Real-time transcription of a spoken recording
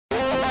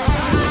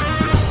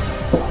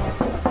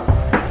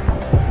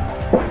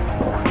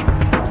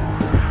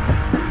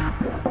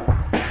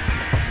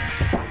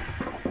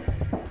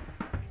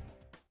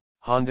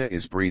Honda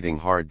is breathing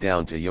hard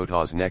down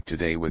Toyota's neck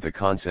today with a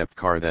concept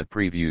car that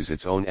previews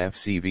its own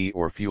FCV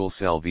or fuel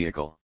cell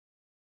vehicle.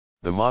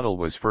 The model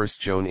was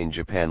first shown in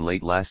Japan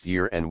late last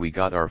year and we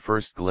got our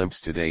first glimpse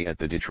today at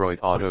the Detroit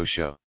Auto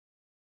Show.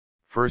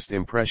 First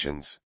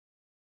impressions.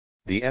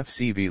 The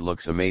FCV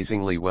looks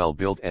amazingly well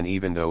built, and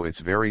even though it's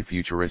very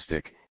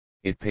futuristic,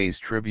 it pays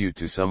tribute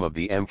to some of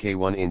the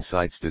Mk1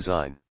 Insight's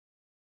design.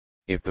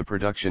 If the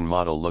production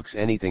model looks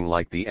anything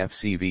like the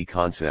FCV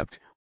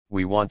concept,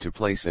 we want to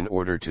place an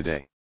order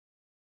today.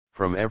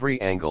 From every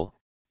angle,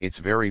 it's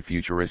very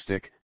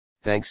futuristic,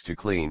 thanks to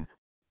clean,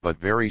 but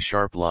very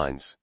sharp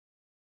lines.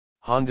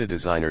 Honda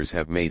designers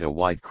have made a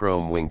white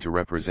chrome wing to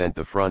represent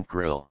the front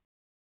grille.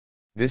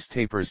 This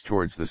tapers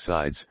towards the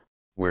sides,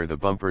 where the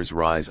bumpers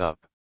rise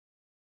up.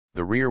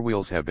 The rear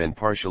wheels have been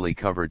partially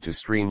covered to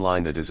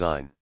streamline the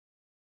design.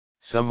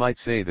 Some might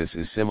say this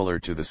is similar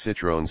to the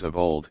Citroëns of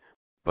old,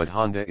 but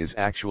Honda is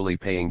actually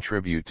paying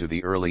tribute to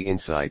the early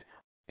Insight,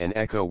 an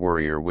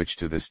eco-warrior which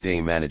to this day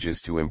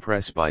manages to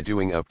impress by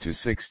doing up to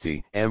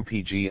 60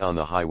 mpg on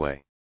the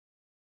highway.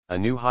 A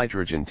new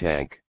hydrogen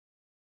tank.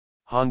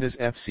 Honda's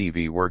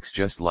FCV works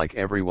just like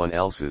everyone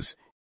else's,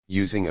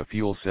 using a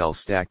fuel cell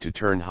stack to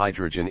turn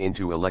hydrogen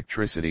into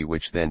electricity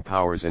which then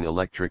powers an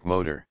electric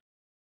motor.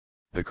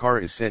 The car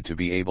is said to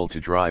be able to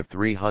drive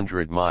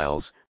 300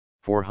 miles,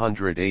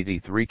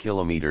 483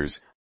 kilometers,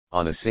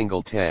 on a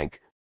single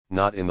tank,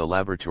 not in the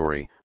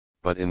laboratory,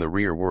 but in the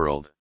real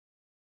world.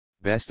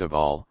 Best of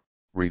all,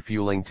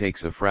 refueling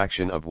takes a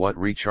fraction of what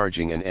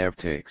recharging an EV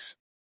takes.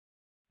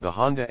 The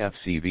Honda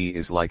FCV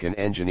is like an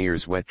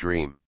engineer's wet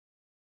dream.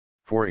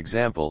 For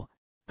example,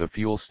 the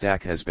fuel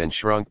stack has been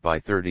shrunk by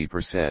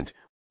 30%,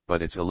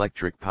 but its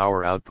electric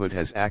power output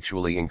has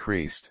actually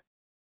increased.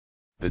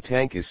 The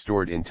tank is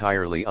stored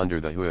entirely under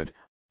the hood,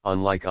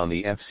 unlike on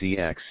the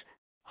FCX,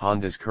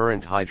 Honda's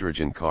current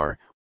hydrogen car,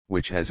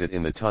 which has it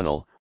in the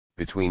tunnel,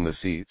 between the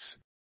seats.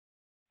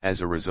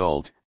 As a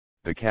result,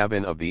 the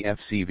cabin of the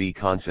FCV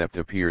concept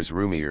appears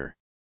roomier.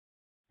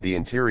 The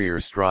interior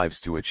strives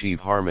to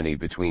achieve harmony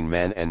between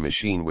man and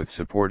machine with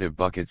supportive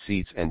bucket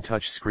seats and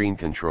touch-screen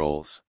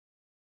controls.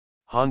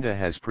 Honda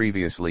has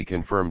previously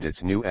confirmed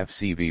its new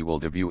FCV will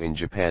debut in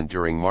Japan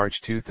during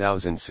March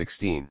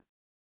 2016.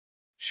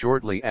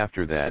 Shortly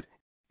after that,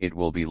 it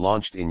will be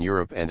launched in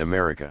Europe and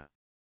America.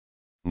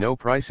 No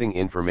pricing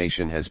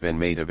information has been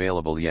made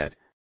available yet,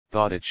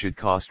 thought it should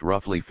cost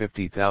roughly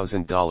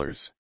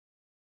 $50,000.